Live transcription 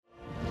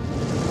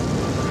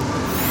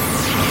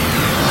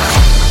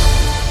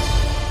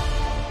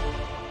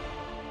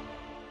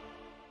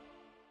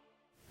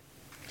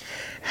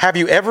Have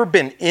you ever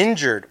been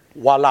injured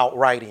while out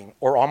riding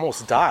or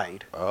almost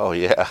died? Oh,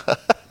 yeah.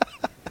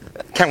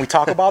 Can we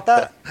talk about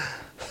that?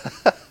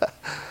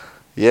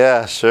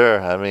 Yeah,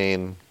 sure. I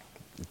mean,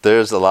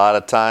 there's a lot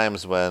of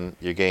times when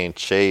you're getting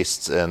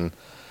chased and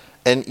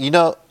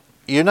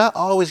you're not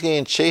always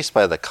getting chased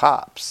by the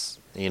cops.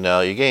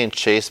 You're getting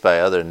chased by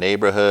other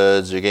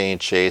neighborhoods. You're getting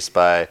chased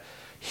by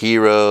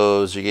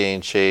heroes. You're getting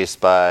chased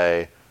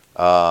by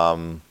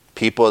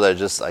people that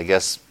just, I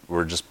guess,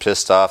 were just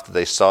pissed off that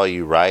they saw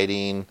you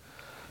riding.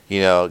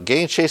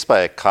 Getting chased by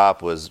a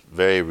cop was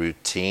very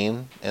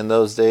routine in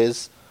those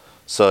days.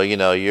 So,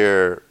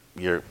 you're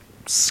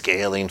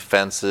scaling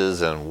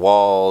fences and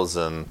walls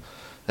and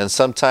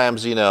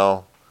sometimes,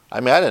 I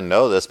didn't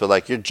know this, but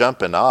like you're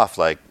jumping off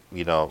like,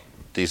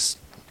 these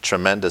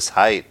tremendous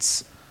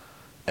heights.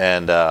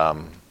 And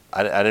I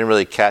didn't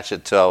really catch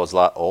it till I was a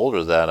lot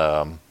older that,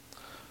 I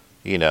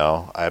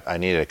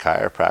needed a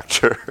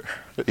chiropractor,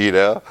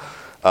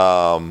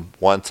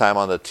 One time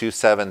on the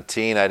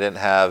 217, I didn't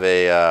have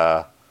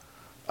a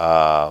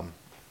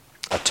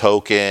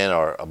token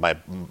or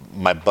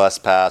my bus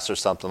pass or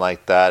something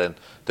like that, and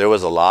there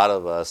was a lot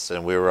of us,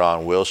 and we were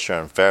on Wilshire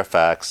and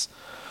Fairfax,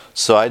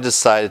 so I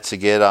decided to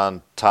get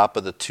on top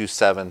of the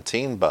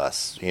 217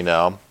 bus,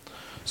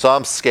 So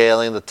I'm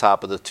scaling the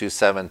top of the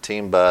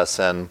 217 bus,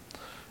 and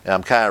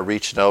I'm kind of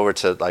reaching over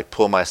to like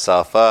pull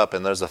myself up,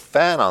 and there's a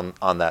fan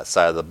on that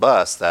side of the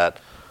bus that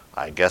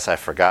I guess I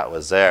forgot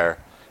was there,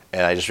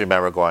 and I just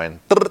remember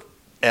going,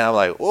 and I'm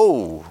like,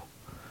 whoa,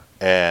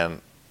 and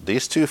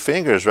these two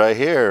fingers right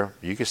here,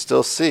 you can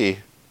still see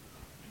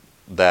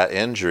that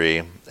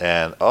injury.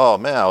 And oh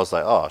man, I was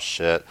like, oh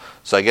shit.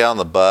 So I get on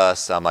the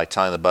bus, I'm like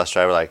telling the bus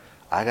driver, like,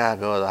 I gotta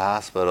go to the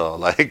hospital,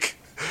 like,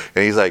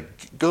 and he's like,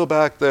 go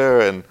back there.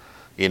 And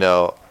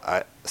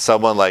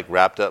someone like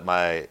wrapped up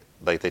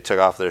they took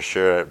off their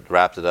shirt,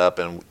 wrapped it up,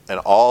 and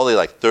all the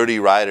like 30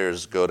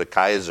 riders go to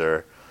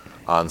Kaiser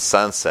on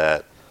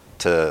Sunset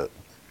to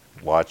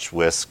watch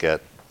WISK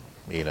get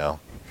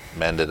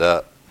mended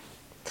up.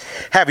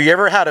 Have you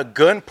ever had a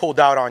gun pulled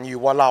out on you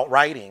while out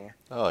riding?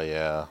 Oh,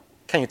 yeah.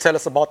 Can you tell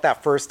us about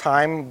that first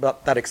time,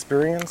 about that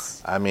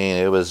experience?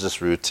 It was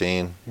just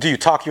routine. Do you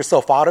talk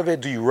yourself out of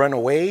it? Do you run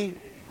away?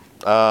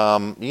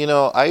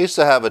 I used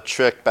to have a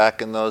trick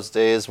back in those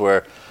days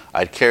where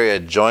I'd carry a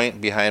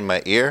joint behind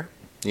my ear,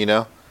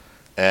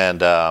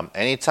 and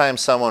anytime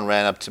someone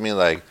ran up to me,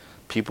 like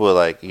people were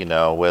like,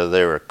 whether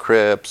they were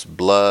Crips,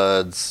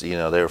 Bloods, they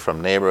were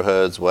from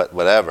neighborhoods,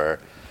 whatever,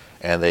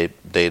 and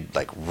they'd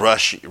like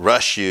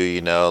rush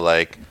you,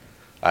 like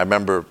I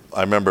remember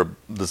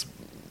this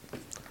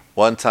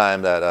one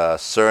time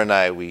that Sir and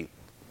I we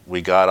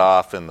got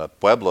off in the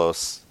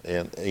Pueblos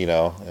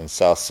in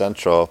South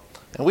Central,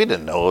 and we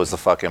didn't know it was the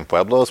fucking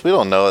Pueblos. We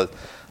don't know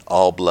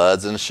all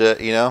Bloods and shit,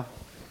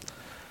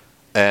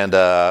 And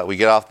we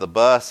get off the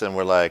bus and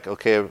we're like,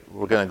 okay,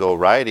 we're gonna go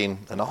riding,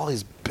 and all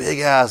these big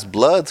ass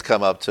Bloods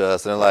come up to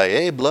us and they're like,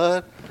 hey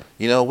Blood,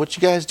 what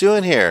you guys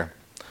doing here?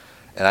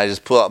 And I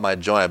just pull out my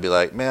joint. I'd be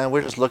like, man,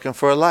 we're just looking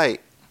for a light.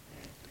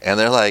 And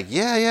they're like,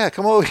 yeah,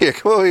 come over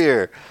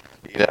here.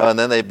 And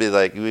then they'd be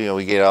like,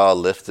 we get all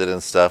lifted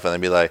and stuff, and they'd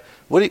be like,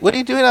 what are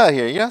you doing out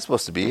here? You're not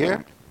supposed to be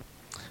here.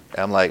 And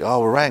I'm like,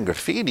 oh, we're writing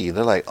graffiti.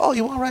 They're like, oh,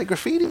 you want to write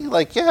graffiti?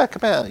 Like, yeah,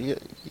 come on.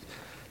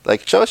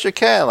 Like, show us your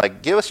can.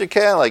 Like, give us your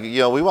can. Like,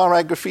 we want to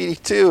write graffiti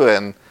too.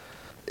 And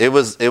it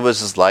was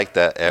just like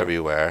that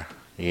everywhere,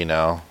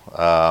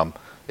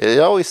 It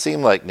always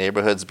seemed like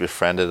neighborhoods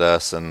befriended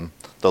us, and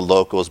the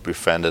locals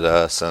befriended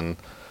us, and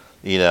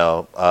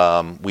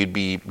we'd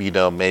be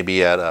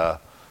maybe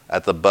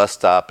at the bus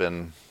stop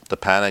in the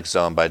Panic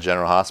Zone by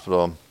General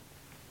Hospital,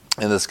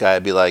 and this guy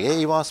would be like, hey,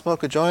 you want to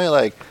smoke a joint?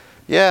 Like,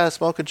 yeah,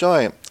 smoke a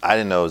joint. I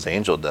didn't know it was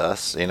angel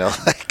dust,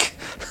 like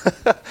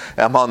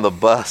I'm on the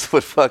bus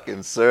with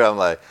fucking Sir. I'm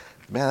like,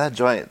 man, that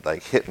joint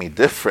like hit me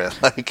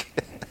different. Like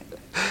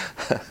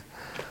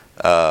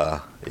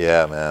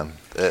yeah, man,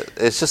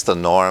 it's just the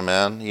norm,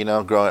 man.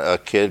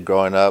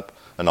 Growing up,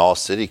 an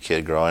all-city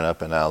kid growing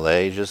up in LA,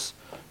 you just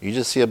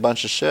see a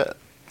bunch of shit.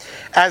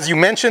 As you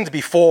mentioned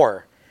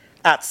before,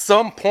 at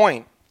some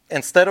point,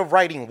 instead of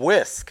writing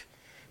WISK,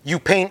 you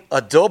paint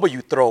a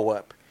W throw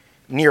up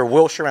near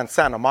Wilshire and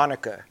Santa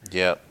Monica.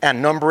 Yep.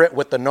 And number it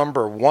with the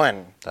number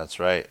 1. That's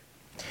right.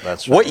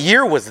 What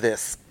year was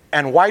this,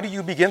 and why do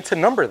you begin to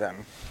number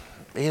them?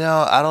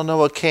 I don't know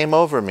what came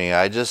over me.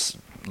 I just,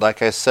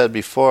 like I said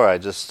before, I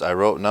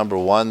wrote number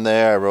 1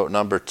 there. I wrote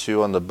number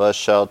 2 on the bus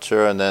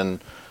shelter, and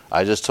then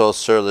I just told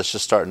Sir, let's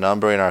just start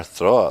numbering our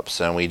throw-ups.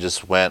 And we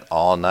just went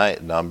all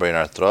night numbering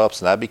our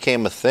throw-ups, and that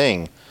became a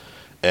thing.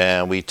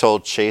 And we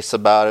told Chase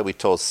about it. We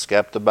told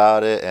Skept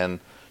about it. And,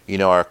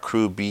 our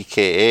crew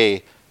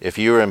BKA, if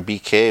you were in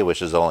BK,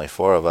 which is only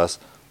 4 of us,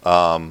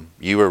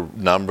 you were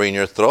numbering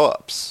your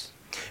throw-ups.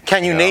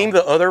 Can you name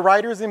the other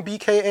riders in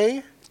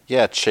BKA?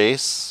 Yeah,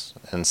 Chase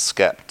and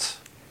Skept.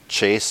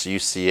 Chase,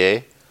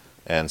 UCA,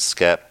 and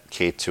Skept,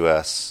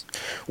 K2S.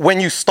 When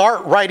you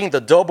start writing the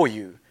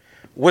W,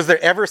 was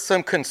there ever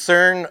some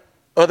concern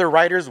other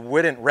riders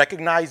wouldn't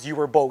recognize you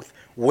were both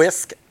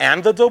WISK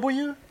and the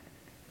W?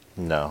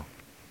 No.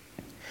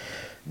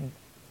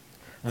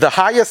 The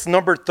highest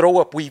number throw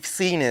up we've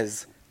seen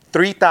is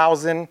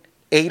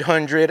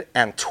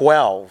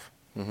 3,812.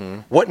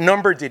 What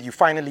number did you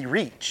finally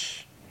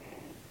reach?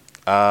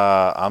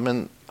 I'm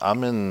in.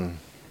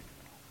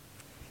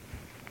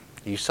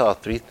 You saw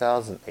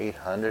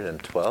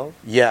 3,812?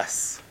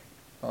 Yes.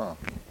 Oh.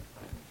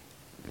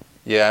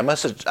 Yeah, I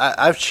must have.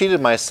 I've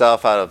cheated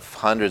myself out of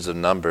hundreds of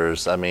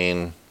numbers. I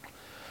mean,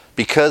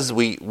 because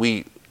we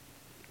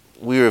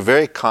were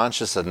very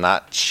conscious of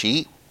not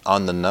cheat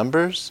on the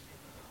numbers.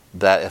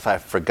 That if I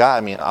forgot,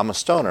 I mean, I'm a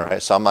stoner,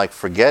 right? So I'm like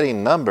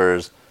forgetting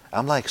numbers.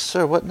 I'm like,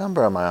 sir, what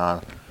number am I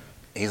on?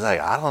 He's like,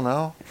 I don't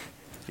know.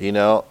 You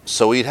know,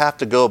 so we'd have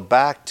to go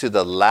back to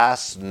the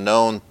last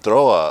known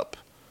throw up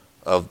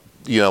of,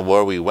 you know,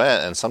 where we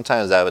went. And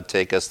sometimes that would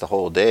take us the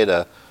whole day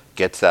to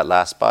get to that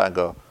last spot and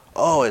go,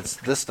 oh, it's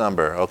this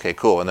number. Okay,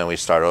 cool. And then we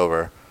start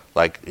over,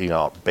 like, you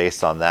know,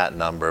 based on that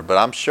number. But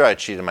I'm sure I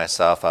cheated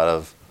myself out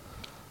of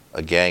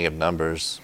a gang of numbers.